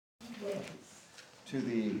to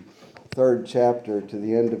the third chapter, to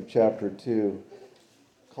the end of chapter 2.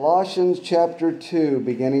 Colossians chapter 2,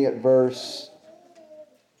 beginning at verse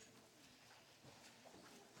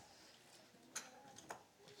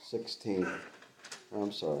 16.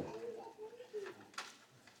 I'm sorry.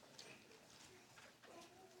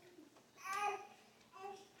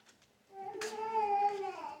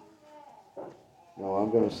 No,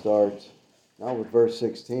 I'm going to start not with verse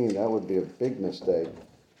 16. That would be a big mistake.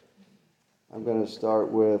 I'm going to start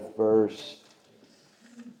with verse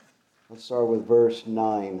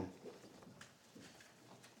 9.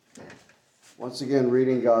 Once again,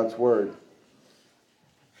 reading God's word.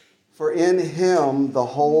 For in him the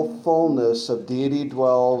whole fullness of deity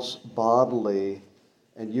dwells bodily,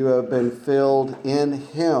 and you have been filled in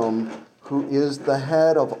him who is the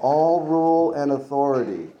head of all rule and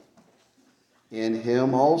authority. In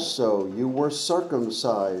him also you were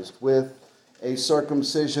circumcised with a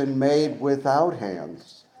circumcision made without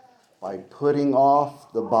hands, by putting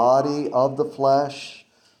off the body of the flesh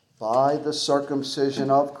by the circumcision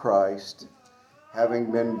of Christ,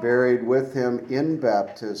 having been buried with him in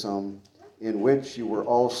baptism, in which you were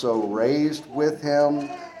also raised with him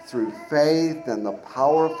through faith in the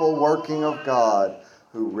powerful working of God,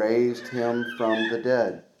 who raised him from the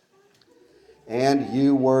dead. And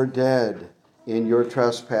you were dead in your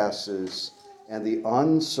trespasses and the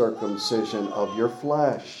uncircumcision of your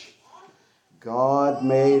flesh. God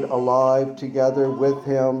made alive together with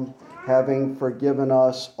him, having forgiven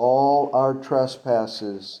us all our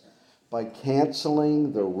trespasses, by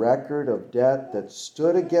canceling the record of debt that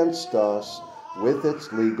stood against us with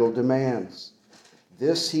its legal demands.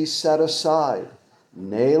 This he set aside,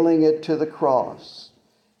 nailing it to the cross.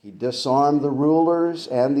 He disarmed the rulers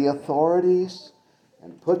and the authorities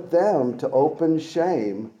and put them to open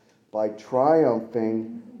shame by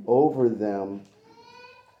triumphing over them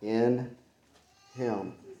in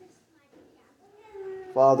him.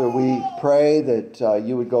 Father, we pray that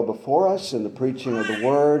you would go before us in the preaching of the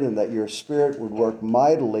word, and that your Spirit would work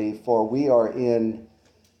mightily, for we are in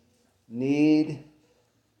need,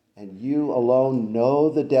 and you alone know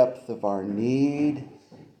the depth of our need.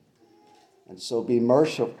 And so be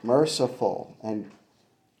merciful and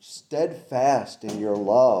steadfast in your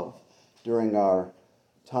love during our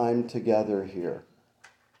time together here.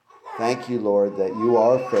 Thank you, Lord, that you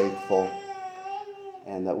are faithful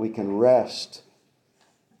and that we can rest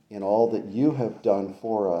in all that you have done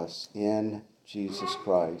for us in Jesus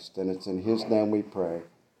Christ. And it's in his name we pray.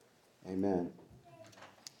 Amen.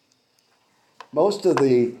 Most of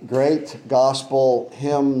the great gospel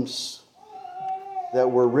hymns that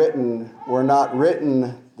were not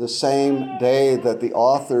written the same day that the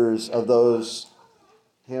authors of those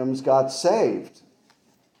hymns got saved.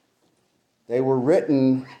 They were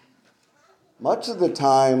written much of the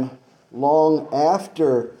time long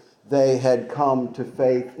after they had come to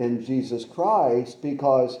faith in Jesus Christ,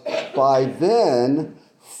 because by then,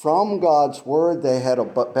 from God's word, they had a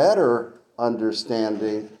better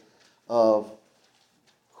understanding of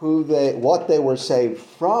what they were saved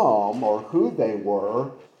from, or who they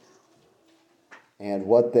were, and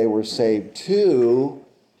what they were saved to,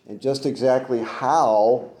 and just exactly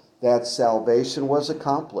how that salvation was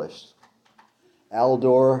accomplished.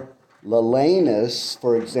 Aldor Lalanus,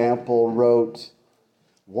 for example, wrote,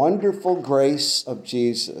 "Wonderful grace of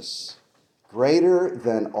Jesus, greater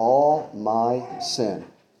than all my sin.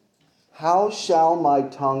 How shall my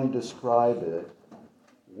tongue describe it?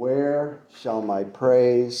 Where shall my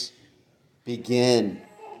praise begin?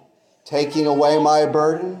 Taking away my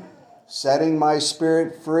burden, setting my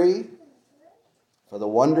spirit free. For the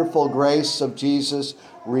wonderful grace of Jesus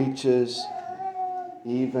reaches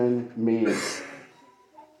even me."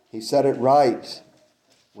 He said it right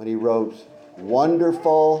when he wrote,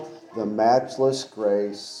 "Wonderful the matchless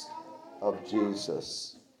grace of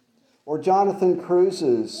Jesus." Or Jonathan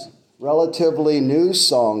Cruz's relatively new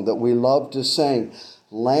song that we love to sing,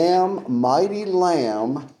 "Lamb, mighty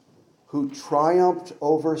Lamb, who triumphed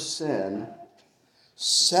over sin,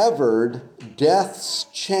 severed death's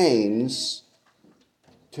chains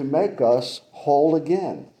to make us whole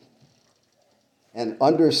again." And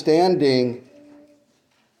understanding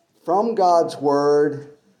from God's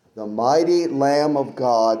word, the mighty Lamb of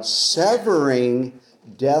God severing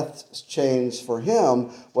death's chains for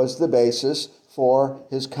him was the basis for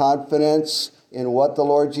his confidence in what the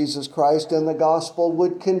Lord Jesus Christ and the gospel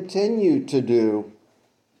would continue to do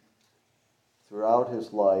throughout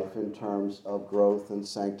his life in terms of growth and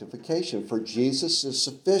sanctification. For Jesus is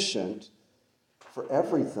sufficient for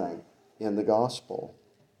everything in the gospel.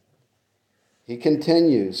 He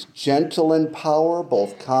continues, "Gentle in power,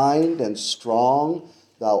 both kind and strong,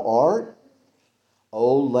 thou art,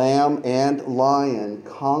 O Lamb and Lion,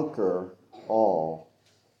 conquer all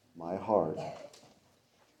my heart.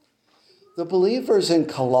 The believers in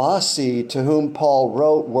Colossae to whom Paul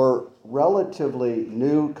wrote were relatively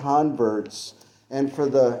new converts, and for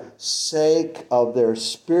the sake of their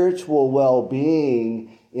spiritual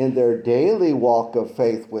well-being in their daily walk of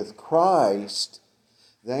faith with Christ,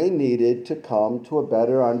 they needed to come to a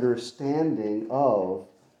better understanding of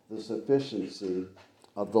the sufficiency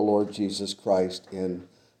of the Lord Jesus Christ in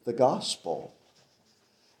the gospel.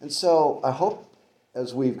 And so I hope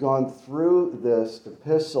as we've gone through this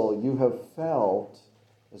epistle, you have felt,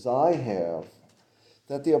 as I have,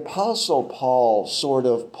 that the Apostle Paul sort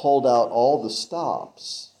of pulled out all the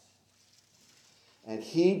stops and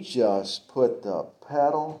he just put the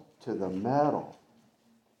pedal to the metal.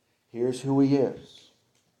 Here's who he is.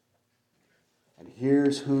 And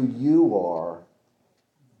here's who you are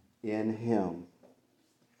in him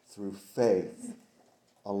through faith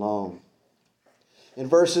alone. In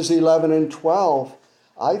verses 11 and 12,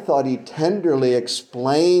 I thought he tenderly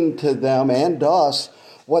explained to them and us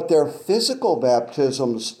what their physical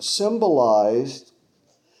baptisms symbolized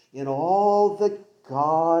in all that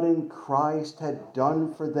God in Christ had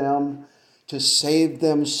done for them to save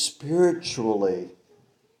them spiritually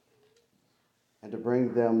and to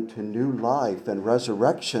bring them to new life and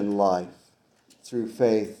resurrection life through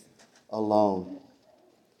faith alone.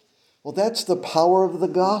 Well, that's the power of the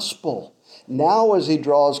gospel. Now, as he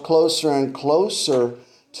draws closer and closer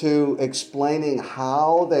to explaining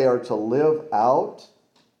how they are to live out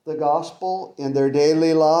the gospel in their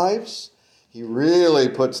daily lives, he really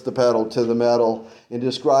puts the pedal to the metal in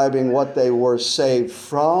describing what they were saved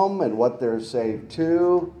from and what they're saved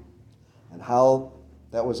to and how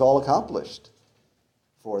that was all accomplished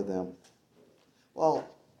for them. Well,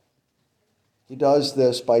 he does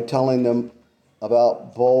this by telling them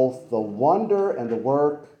about both the wonder and the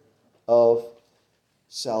work of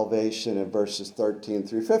salvation in verses 13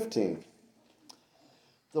 through 15.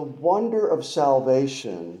 The wonder of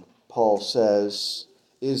salvation, Paul says,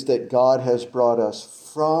 is that God has brought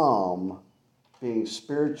us from being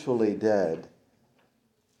spiritually dead.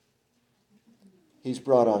 He's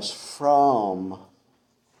brought us from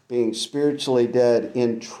being spiritually dead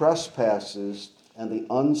in trespasses and the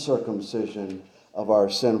uncircumcision of our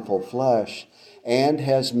sinful flesh, and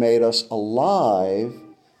has made us alive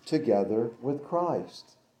together with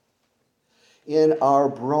Christ. In our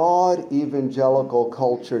broad evangelical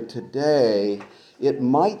culture today, it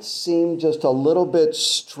might seem just a little bit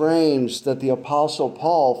strange that the Apostle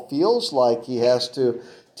Paul feels like he has to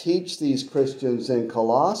teach these Christians in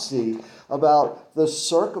Colossae about the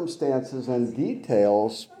circumstances and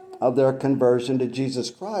details of their conversion to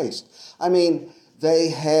Jesus Christ. I mean, they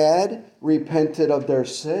had repented of their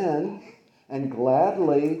sin and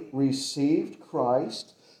gladly received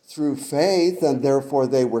Christ through faith, and therefore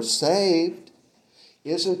they were saved.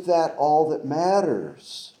 Isn't that all that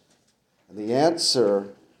matters? And the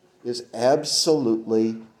answer is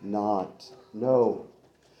absolutely not. No.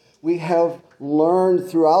 We have learned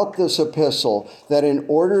throughout this epistle that in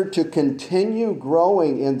order to continue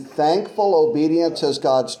growing in thankful obedience as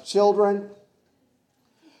God's children,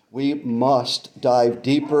 we must dive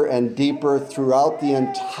deeper and deeper throughout the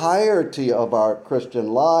entirety of our Christian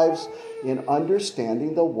lives in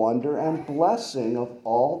understanding the wonder and blessing of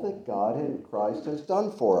all that God in Christ has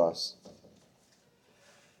done for us.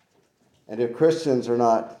 And if Christians are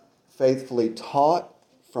not faithfully taught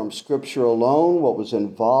from Scripture alone what was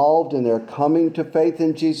involved in their coming to faith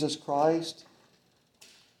in Jesus Christ,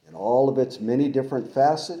 in all of its many different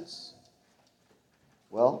facets,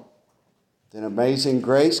 well, then amazing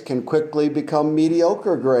grace can quickly become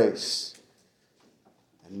mediocre grace.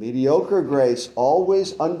 And mediocre grace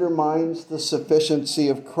always undermines the sufficiency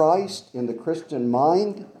of Christ in the Christian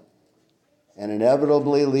mind and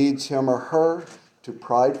inevitably leads him or her to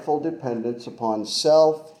prideful dependence upon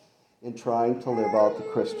self in trying to live out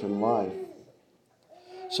the Christian life.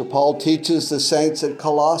 So Paul teaches the saints at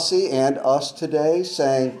Colossae and us today,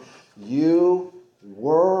 saying, you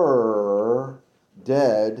were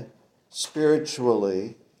dead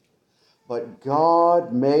spiritually, but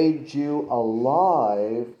God made you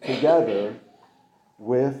alive together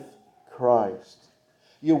with Christ.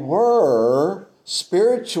 You were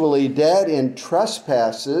spiritually dead in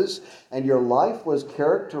trespasses, and your life was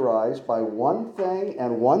characterized by one thing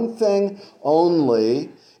and one thing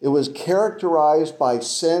only. It was characterized by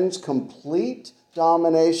sin's complete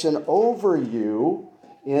domination over you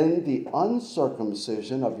in the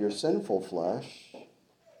uncircumcision of your sinful flesh.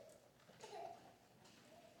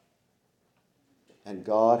 And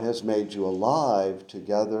God has made you alive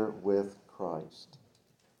together with Christ.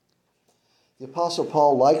 The Apostle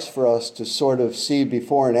Paul likes for us to sort of see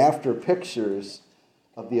before and after pictures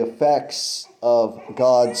of the effects of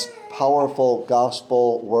God's powerful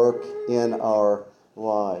gospel work in our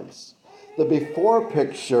lives. The before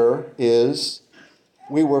picture is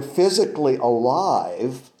we were physically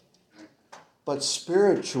alive, but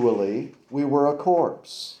spiritually we were a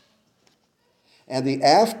corpse. And the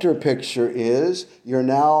after picture is you're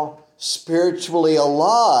now spiritually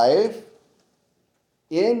alive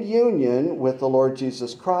in union with the Lord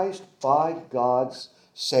Jesus Christ by God's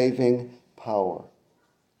saving power.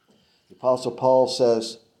 The Apostle Paul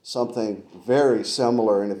says something very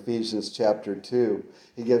similar in Ephesians chapter 2.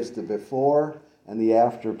 He gives the before and the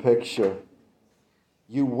after picture.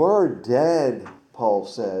 You were dead, Paul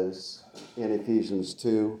says in Ephesians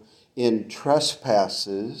 2, in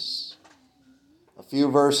trespasses. A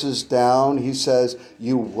few verses down, he says,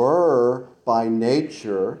 you were by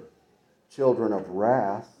nature children of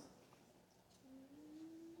wrath,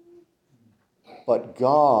 but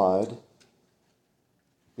God,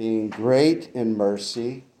 being great in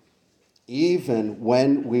mercy, even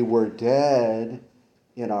when we were dead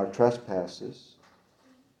in our trespasses,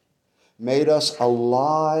 made us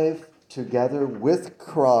alive together with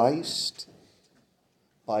Christ.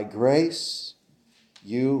 By grace,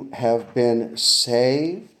 you have been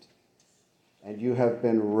saved, and you have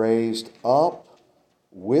been raised up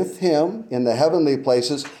with him in the heavenly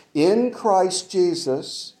places in Christ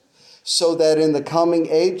Jesus, so that in the coming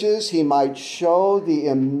ages he might show the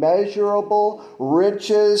immeasurable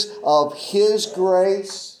riches of his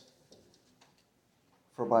grace.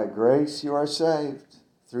 For by grace you are saved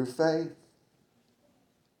through faith.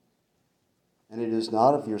 And it is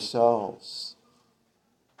not of yourselves.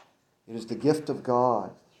 It is the gift of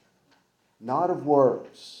God, not of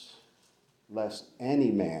works, lest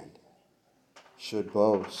any man should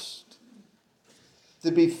boast.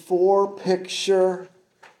 The before picture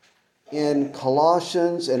in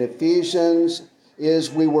Colossians and Ephesians is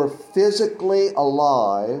we were physically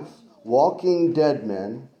alive, walking dead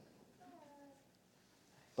men,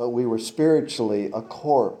 but we were spiritually a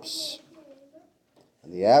corpse.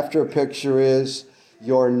 And the after picture is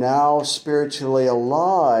you're now spiritually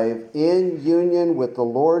alive in union with the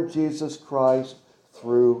Lord Jesus Christ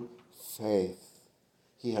through faith.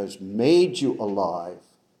 He has made you alive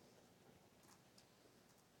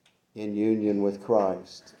in union with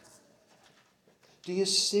Christ. Do you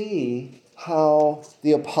see how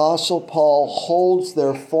the Apostle Paul holds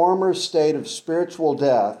their former state of spiritual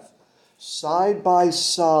death side by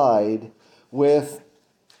side with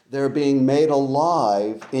their being made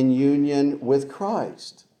alive in union with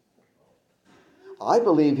Christ? I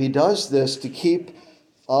believe he does this to keep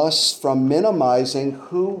us from minimizing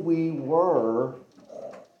who we were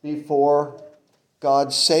before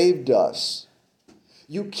God saved us.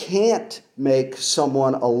 You can't make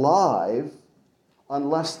someone alive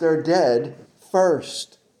unless they're dead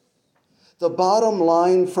first. The bottom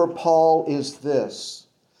line for Paul is this: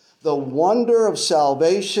 the wonder of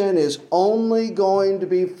salvation is only going to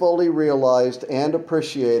be fully realized and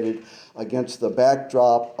appreciated against the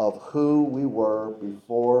backdrop of who we were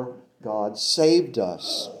before God saved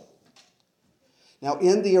us. Now,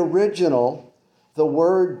 in the original, the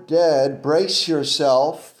word dead, brace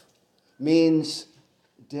yourself, means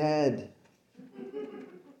dead.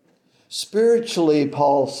 Spiritually,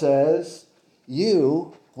 Paul says,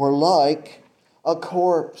 you were like a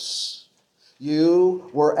corpse.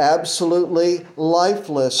 You were absolutely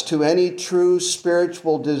lifeless to any true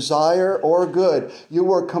spiritual desire or good. You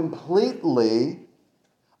were completely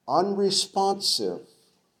unresponsive.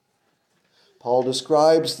 Paul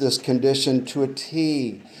describes this condition to a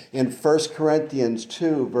T in 1 Corinthians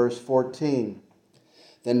 2, verse 14.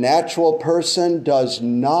 The natural person does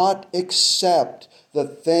not accept the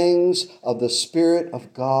things of the Spirit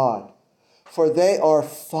of God, for they are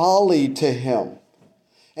folly to him,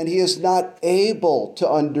 and he is not able to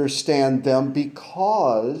understand them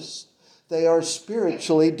because they are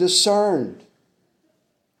spiritually discerned.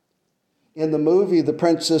 In the movie The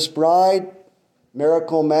Princess Bride,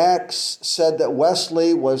 Miracle Max said that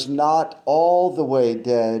Wesley was not all the way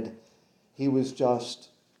dead. He was just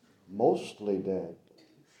mostly dead.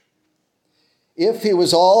 If he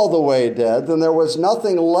was all the way dead, then there was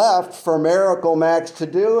nothing left for Miracle Max to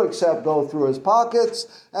do except go through his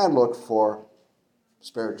pockets and look for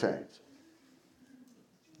spare change.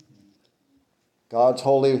 God's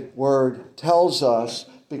holy word tells us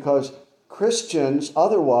because Christians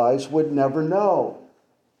otherwise would never know.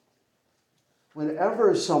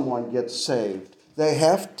 Whenever someone gets saved, they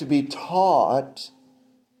have to be taught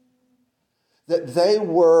that they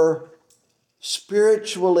were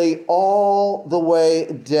spiritually all the way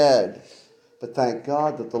dead. But thank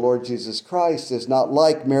God that the Lord Jesus Christ is not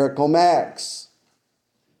like Miracle Max.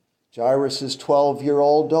 Jairus'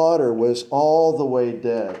 12-year-old daughter was all the way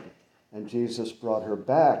dead, and Jesus brought her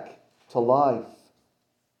back to life.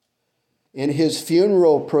 In his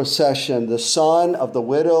funeral procession, the son of the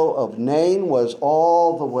widow of Nain was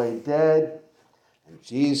all the way dead, and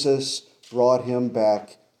Jesus brought him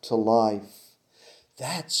back to life.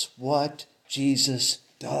 That's what Jesus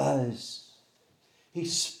does. He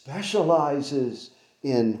specializes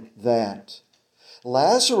in that.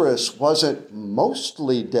 Lazarus wasn't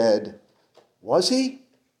mostly dead, was he?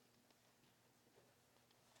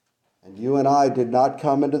 And you and I did not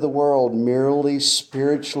come into the world merely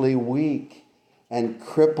spiritually weak and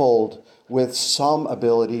crippled with some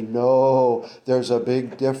ability. No, there's a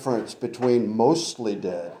big difference between mostly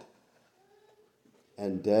dead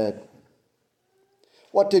and dead.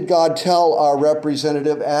 What did God tell our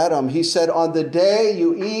representative Adam? He said, on the day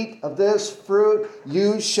you eat of this fruit,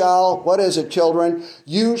 you shall, what is it, children?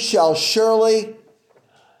 You shall surely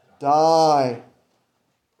die.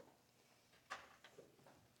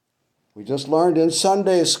 We just learned in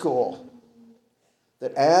Sunday school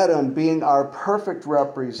that Adam, being our perfect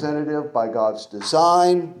representative by God's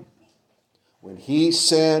design, when he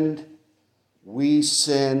sinned, we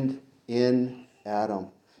sinned in Adam.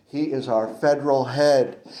 He is our federal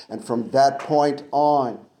head. And from that point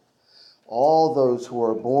on, all those who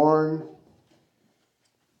are born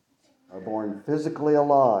physically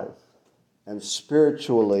alive and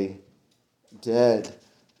spiritually dead.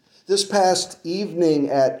 This past evening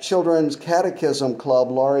at Children's Catechism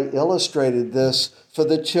Club, Laurie illustrated this for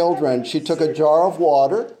the children. She took a jar of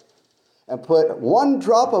water and put one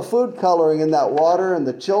drop of food coloring in that water, and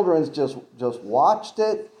the children just watched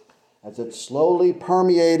it as it slowly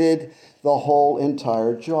permeated the whole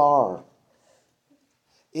entire jar.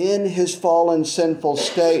 In his fallen, sinful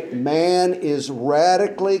state, man is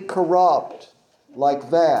radically corrupt like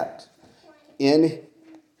that in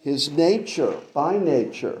his nature, by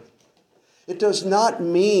nature. It does not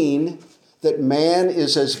mean that man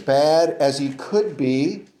is as bad as he could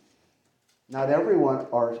be. Not everyone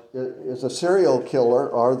is a serial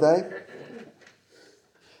killer, are they?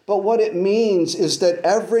 But what it means is that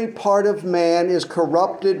every part of man is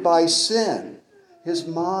corrupted by sin. His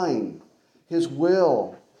mind, his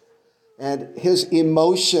will, and his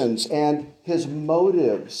emotions and his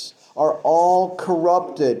motives are all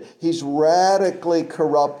corrupted. He's radically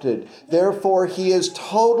corrupted. Therefore, he is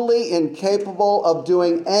totally incapable of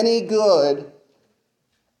doing any good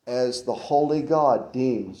as the holy God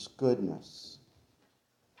deems goodness.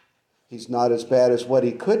 He's not as bad as what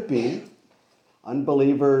he could be.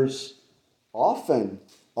 Unbelievers often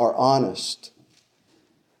are honest.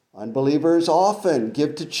 Unbelievers often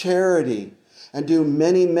give to charity and do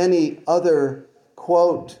many, many other,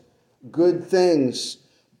 quote, good things,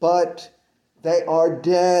 but they are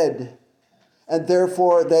dead, and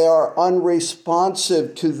therefore they are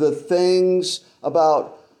unresponsive to the things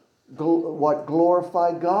about what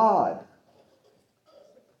glorify God.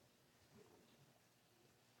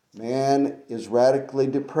 Man is radically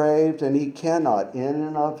depraved, and he cannot, in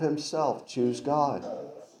and of himself, choose God.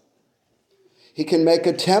 He can make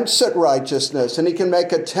attempts at righteousness, and he can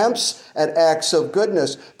make attempts at acts of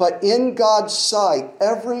goodness. But in God's sight,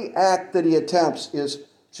 every act that he attempts is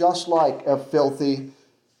just like a filthy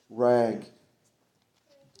rag.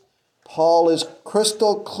 Paul is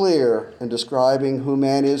crystal clear in describing who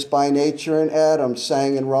man is by nature in Adam,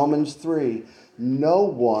 saying in Romans 3, no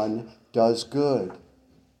one does good.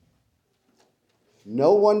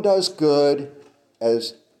 No one does good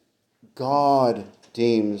as God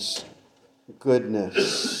deems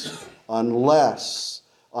goodness, unless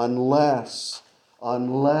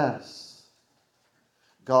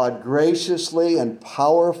God graciously and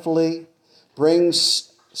powerfully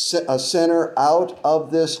brings a sinner out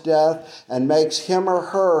of this death and makes him or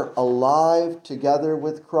her alive together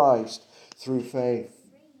with Christ through faith.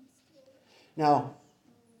 Now,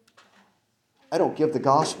 I don't give the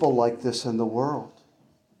gospel like this in the world.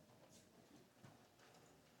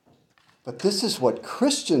 But this is what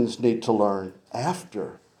Christians need to learn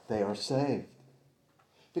after they are saved.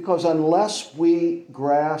 Because unless we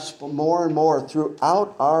grasp more and more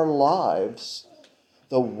throughout our lives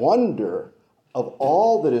the wonder of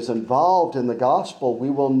all that is involved in the gospel, we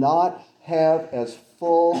will not have as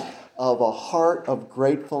full of a heart of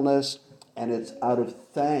gratefulness, and it's out of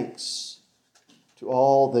thanks to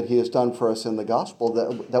all that he has done for us in the gospel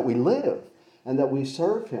that we live and that we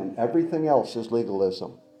serve him. Everything else is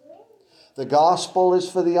legalism. The gospel is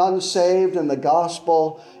for the unsaved, and the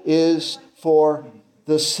gospel is for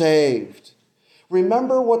the saved.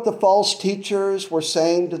 Remember what the false teachers were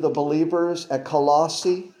saying to the believers at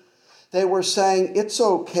Colossae? They were saying, it's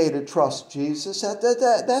okay to trust Jesus.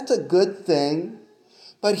 That's a good thing.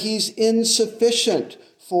 But he's insufficient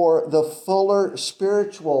for the fuller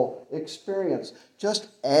spiritual experience. Just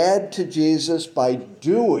add to Jesus by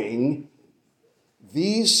doing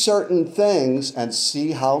these certain things and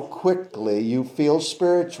see how quickly you feel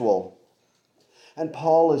spiritual. And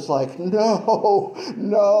Paul is like,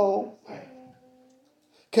 no.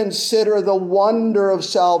 Consider the wonder of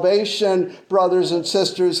salvation, brothers and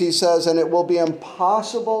sisters, he says, and it will be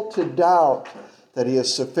impossible to doubt that he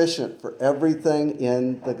is sufficient for everything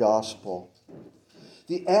in the gospel.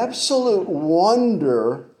 The absolute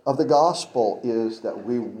wonder of the gospel is that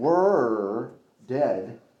we were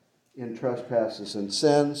dead in trespasses and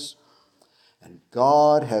sins, and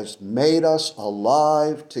God has made us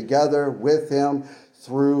alive together with him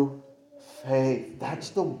through faith. That's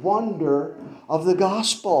the wonder of the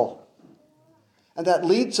gospel. And that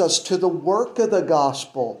leads us to the work of the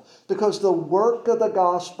gospel, because the work of the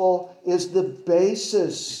gospel is the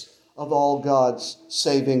basis of all God's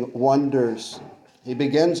saving wonders. He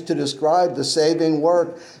begins to describe the saving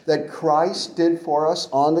work that Christ did for us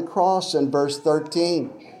on the cross in verse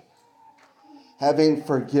 13. Having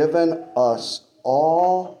forgiven us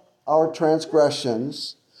all our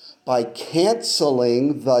transgressions by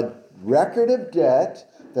canceling the record of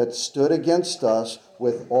debt that stood against us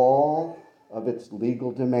with all of its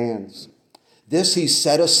legal demands. This he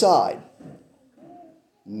set aside,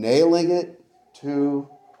 nailing it to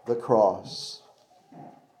the cross.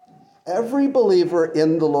 Every believer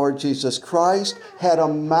in the Lord Jesus Christ had a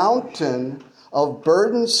mountain of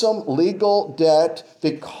burdensome legal debt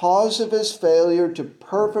because of his failure to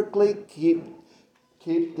perfectly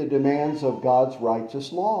keep the demands of God's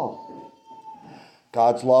righteous law.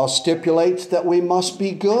 God's law stipulates that we must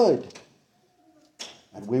be good,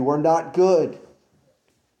 and we were not good.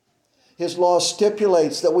 His law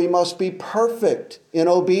stipulates that we must be perfect in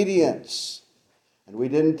obedience, and we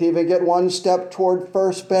didn't even get one step toward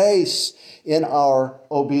first base in our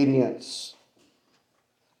obedience.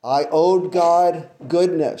 I owed God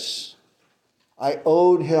goodness. I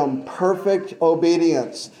owed him perfect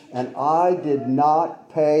obedience, and I did not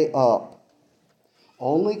pay up.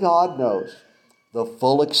 Only God knows the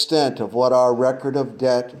full extent of what our record of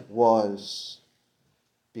debt was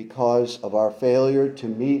because of our failure to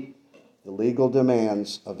meet the legal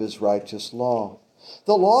demands of his righteous law.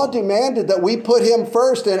 The law demanded that we put him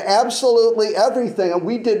first in absolutely everything, and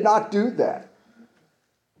we did not do that.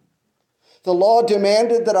 The law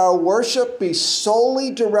demanded that our worship be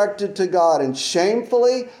solely directed to God, and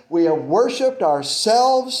shamefully we have worshiped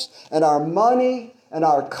ourselves and our money and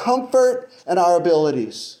our comfort and our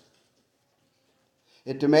abilities.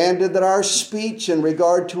 It demanded that our speech in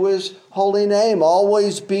regard to his holy name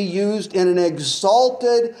always be used in an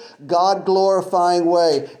exalted, God-glorifying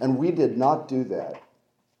way, and we did not do that.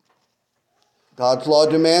 God's law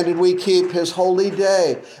demanded we keep his holy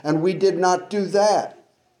day, and we did not do that.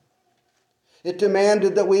 It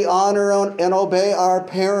demanded that we honor and obey our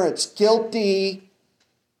parents. Guilty.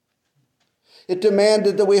 It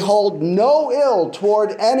demanded that we hold no ill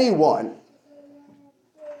toward anyone.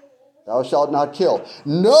 Thou shalt not kill.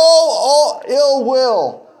 No ill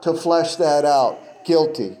will to flesh that out.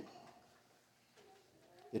 Guilty.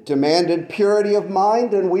 It demanded purity of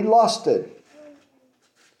mind, and we lusted.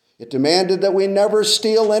 It demanded that we never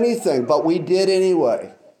steal anything, but we did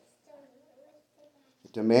anyway.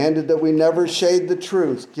 It demanded that we never shade the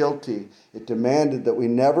truth. Guilty. It demanded that we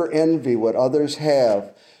never envy what others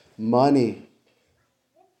have, money,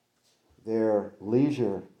 their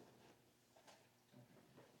leisure,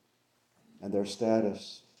 and their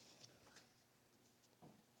status.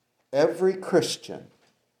 Every Christian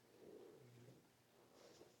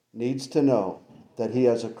needs to know that he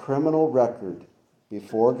has a criminal record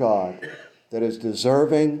before God that is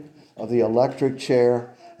deserving of the electric chair,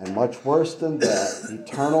 and much worse than that,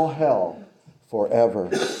 eternal hell forever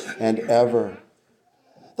and ever.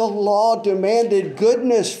 The law demanded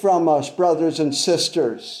goodness from us, brothers and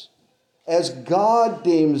sisters, as God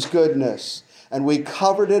deems goodness, and we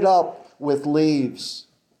covered it up with leaves.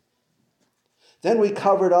 Then we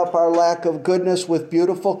covered up our lack of goodness with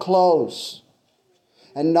beautiful clothes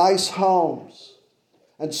and nice homes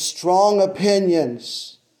and strong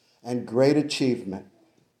opinions and great achievement.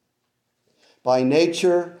 By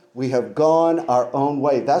nature, we have gone our own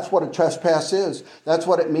way. That's what a trespass is. That's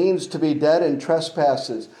what it means to be dead in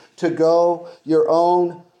trespasses, to go your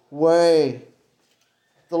own way.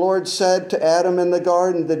 The Lord said to Adam in the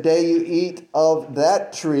garden, the day you eat of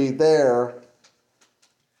that tree there,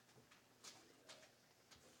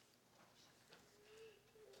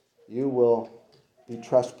 you will be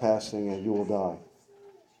trespassing and you will die.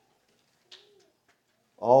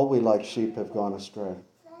 All we like sheep have gone astray.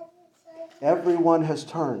 Everyone has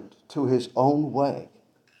turned to his own way.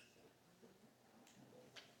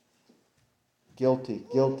 Guilty,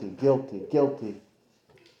 guilty, guilty, guilty.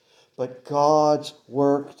 But God's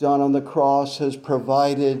work done on the cross has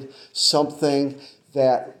provided something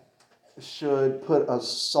that should put a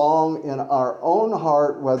song in our own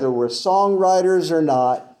heart, whether we're songwriters or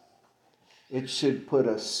not. It should put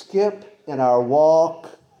a skip in our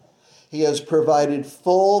walk. He has provided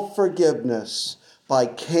full forgiveness by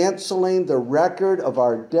canceling the record of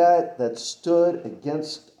our debt that stood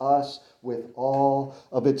against us with all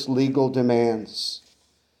of its legal demands.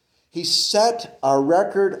 He set our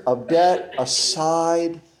record of debt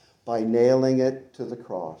aside by nailing it to the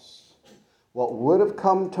cross. What would have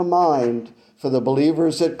come to mind for the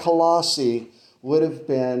believers at Colossae would have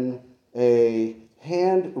been a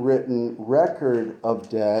handwritten record of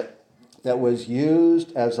debt that was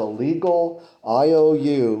used as a legal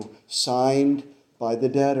IOU signed by the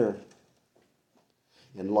debtor.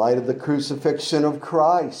 In light of the crucifixion of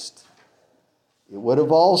Christ, it would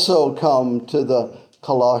have also come to the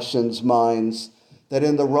Colossians' minds that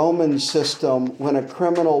in the Roman system, when a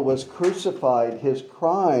criminal was crucified, his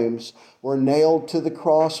crimes were nailed to the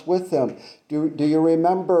cross with him. Do you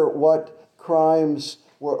remember what crimes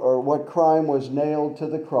were, or what crime was nailed to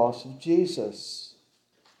the cross of Jesus?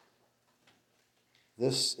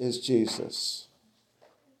 This is Jesus,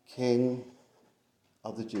 King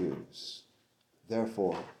of the Jews.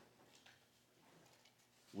 Therefore,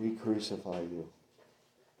 we crucify you.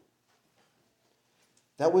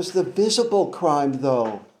 That was the visible crime,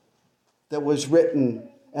 though, that was written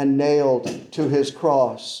and nailed to his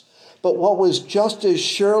cross. But what was just as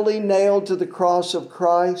surely nailed to the cross of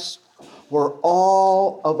Christ were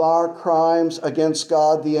all of our crimes against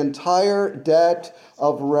God, the entire debt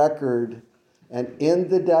of record. And in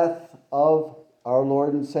the death of our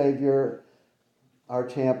Lord and Savior, our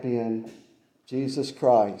champion, Jesus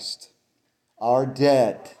Christ, our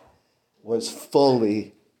debt was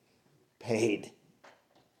fully paid.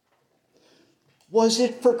 Was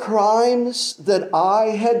it for crimes that I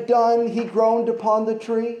had done, he groaned upon the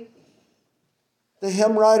tree? The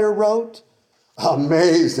hymn writer wrote,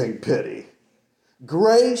 amazing pity,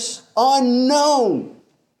 grace unknown,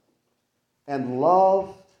 and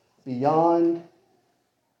love beyond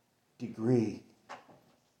degree.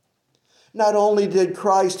 Not only did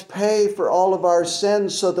Christ pay for all of our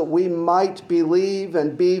sins so that we might believe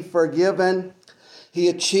and be forgiven, he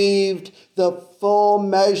achieved the full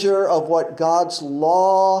measure of what God's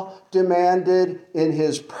law demanded in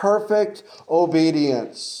his perfect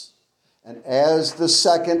obedience. And as the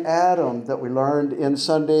second Adam that we learned in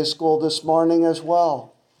Sunday school this morning as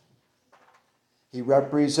well, he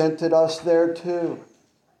represented us there too.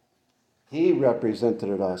 He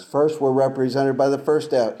represented us. First, we're represented by the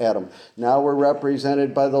first Adam. Now we're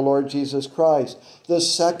represented by the Lord Jesus Christ, the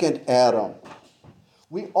second Adam.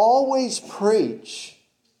 We always preach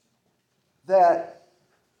that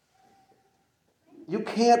you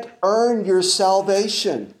can't earn your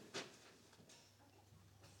salvation.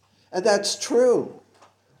 And that's true.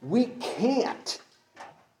 We can't.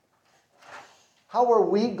 How are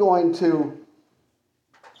we going to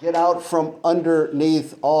get out from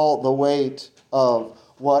underneath all the weight of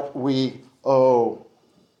what we owe?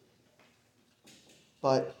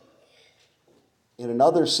 But in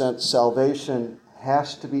another sense, salvation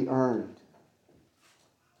has to be earned.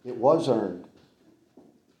 It was earned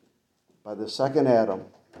by the second Adam,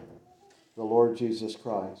 the Lord Jesus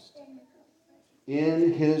Christ.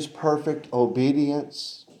 In his perfect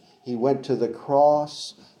obedience, he went to the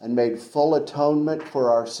cross and made full atonement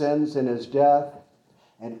for our sins in his death.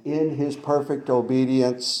 And in his perfect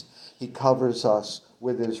obedience, he covers us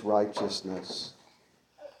with his righteousness.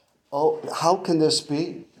 Oh, how can this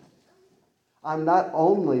be? I'm not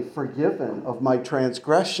only forgiven of my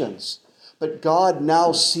transgressions, but God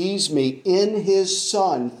now sees me in his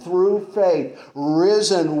Son through faith,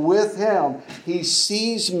 risen with him. He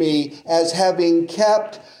sees me as having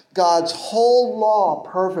kept God's whole law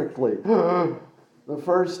perfectly. The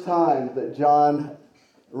first time that John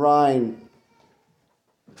Ryan,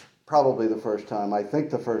 probably the first time, I think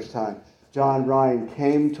the first time, John Ryan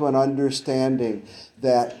came to an understanding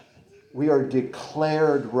that we are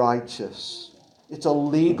declared righteous. It's a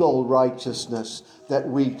legal righteousness that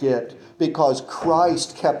we get because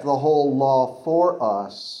Christ kept the whole law for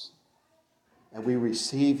us, and we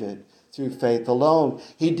receive it through faith alone.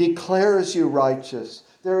 He declares you righteous.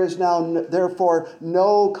 There is now, therefore,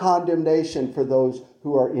 no condemnation for those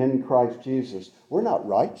who are in Christ Jesus. We're not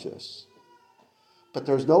righteous, But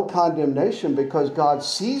there's no condemnation because God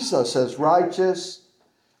sees us as righteous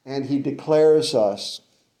and he declares us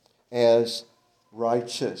as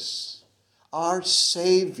righteous. Our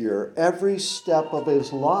Savior, every step of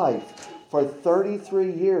his life for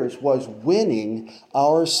 33 years was winning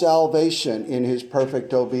our salvation in his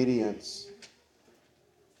perfect obedience.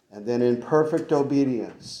 And then in perfect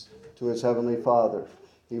obedience to his heavenly Father,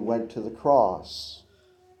 he went to the cross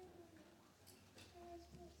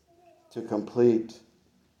to complete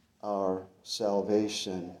our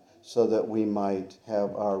salvation so that we might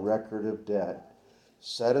have our record of debt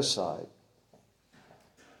set aside.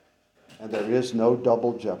 And there is no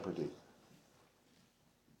double jeopardy.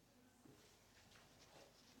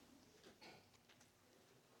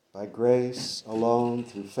 By grace alone,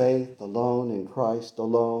 through faith alone, in Christ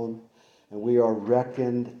alone, and we are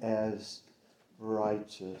reckoned as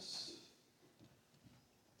righteous.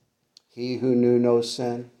 He who knew no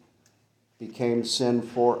sin became sin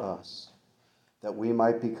for us, that we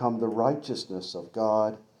might become the righteousness of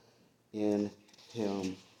God in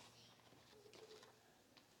him.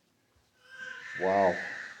 Wow.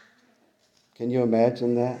 Can you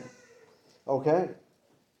imagine that? Okay.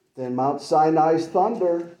 Then Mount Sinai's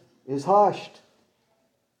thunder is hushed.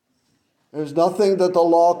 There's nothing that the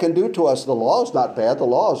law can do to us. The law is not bad. The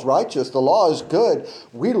law is righteous. The law is good.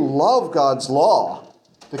 We love God's law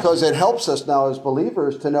because it helps us now as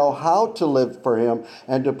believers to know how to live for him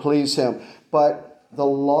and to please him. But the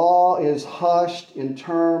law is hushed in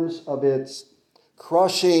terms of its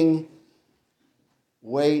crushing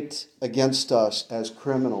weight against us as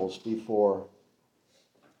criminals before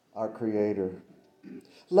our Creator.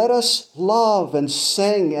 Let us love and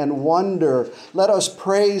sing and wonder. Let us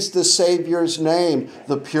praise the Savior's name,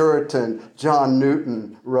 the Puritan John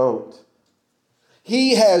Newton wrote.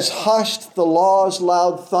 He has hushed the law's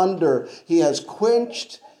loud thunder. He has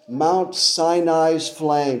quenched Mount Sinai's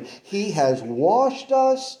flame. He has washed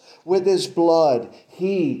us with his blood.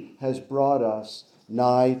 He has brought us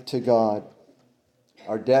nigh to God.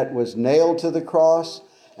 Our debt was nailed to the cross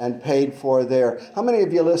and paid for there. How many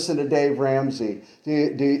of you listen to Dave Ramsey?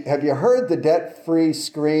 Have you heard the debt-free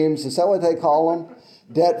screams? Is that what they call them?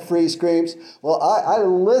 Debt-free screams? Well, I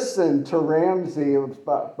listened to Ramsey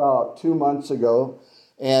about 2 months ago,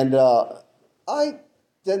 and I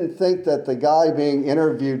didn't think that the guy being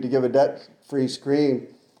interviewed to give a debt-free scream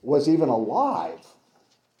was even alive.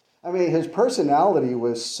 I mean, his personality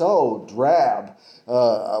was so drab.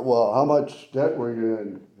 Well, how much debt were you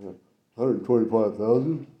in?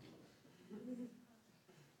 125,000.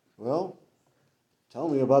 Well, tell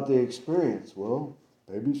me about the experience. Well,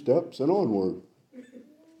 baby steps and onward.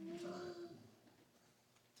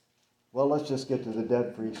 Well, let's just get to the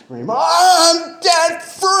debt-free scream. I'm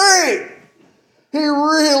debt-free! He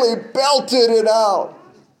really belted it out.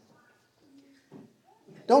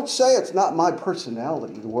 Don't say it's not my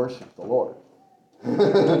personality to worship the Lord.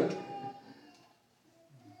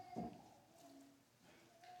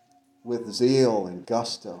 With zeal and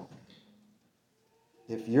gusto.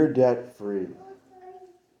 If you're debt-free,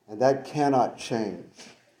 and that cannot change,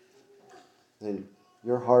 then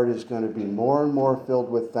your heart is going to be more and more filled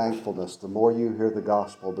with thankfulness the more you hear the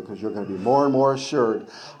gospel, because you're going to be more and more assured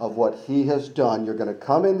of what he has done. You're going to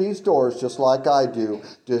come in these doors just like I do,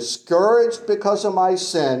 discouraged because of my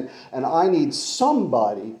sin, and I need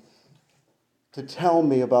somebody to tell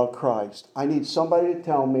me about Christ. I need somebody to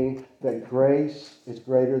tell me that grace is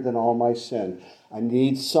greater than all my sin. I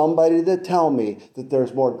need somebody to tell me that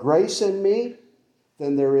there's more grace in me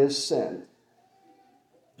than there is sin.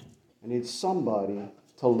 I need somebody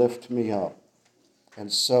to lift me up.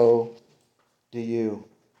 And so do you.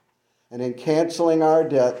 And in canceling our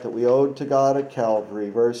debt that we owed to God at Calvary,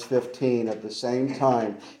 verse 15, at the same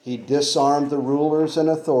time, he disarmed the rulers and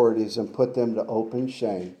authorities and put them to open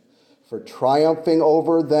shame for triumphing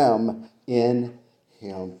over them in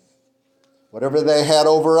him. Whatever they had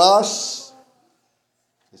over us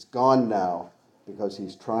is gone now because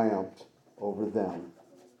he's triumphed over them.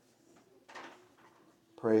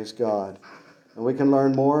 Praise God. And we can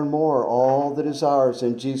learn more and more all that is ours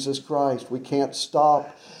in Jesus Christ. We can't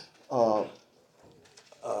stop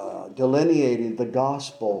delineating the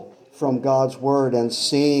gospel from God's word and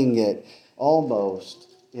seeing it almost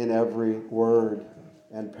in every word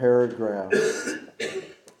and paragraph.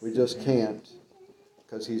 We just can't,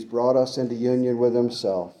 because he's brought us into union with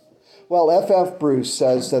himself. Well, F.F. Bruce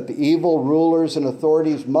says that the evil rulers and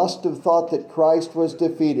authorities must have thought that Christ was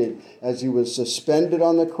defeated as he was suspended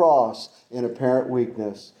on the cross in apparent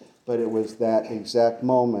weakness, but it was that exact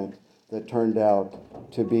moment that turned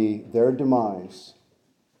out to be their demise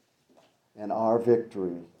and our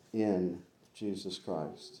victory in Jesus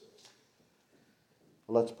Christ.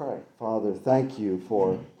 Let's pray. Father, thank you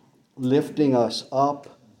for lifting us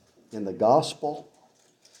up in the gospel.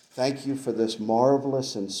 Thank you for this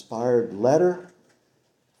marvelous, inspired letter.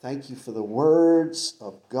 Thank you for the words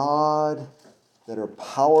of God that are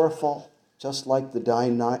powerful, just like the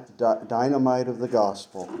dynamite of the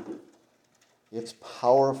gospel. It's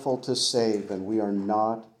powerful to save, and we are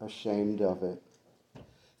not ashamed of it.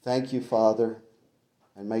 Thank you, Father,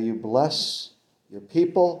 and may you bless your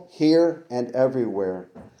people here and everywhere,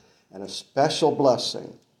 and a special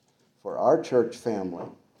blessing for our church family,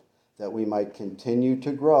 that we might continue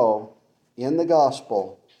to grow in the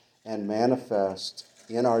gospel and manifest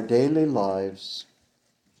in our daily lives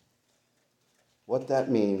what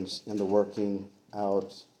that means in the working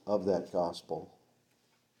out of that gospel.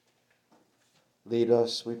 Lead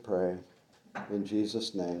us, we pray. In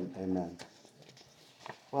Jesus' name, amen.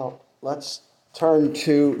 Well, let's turn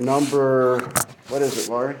to number, what is it,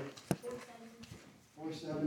 Laurie? 470.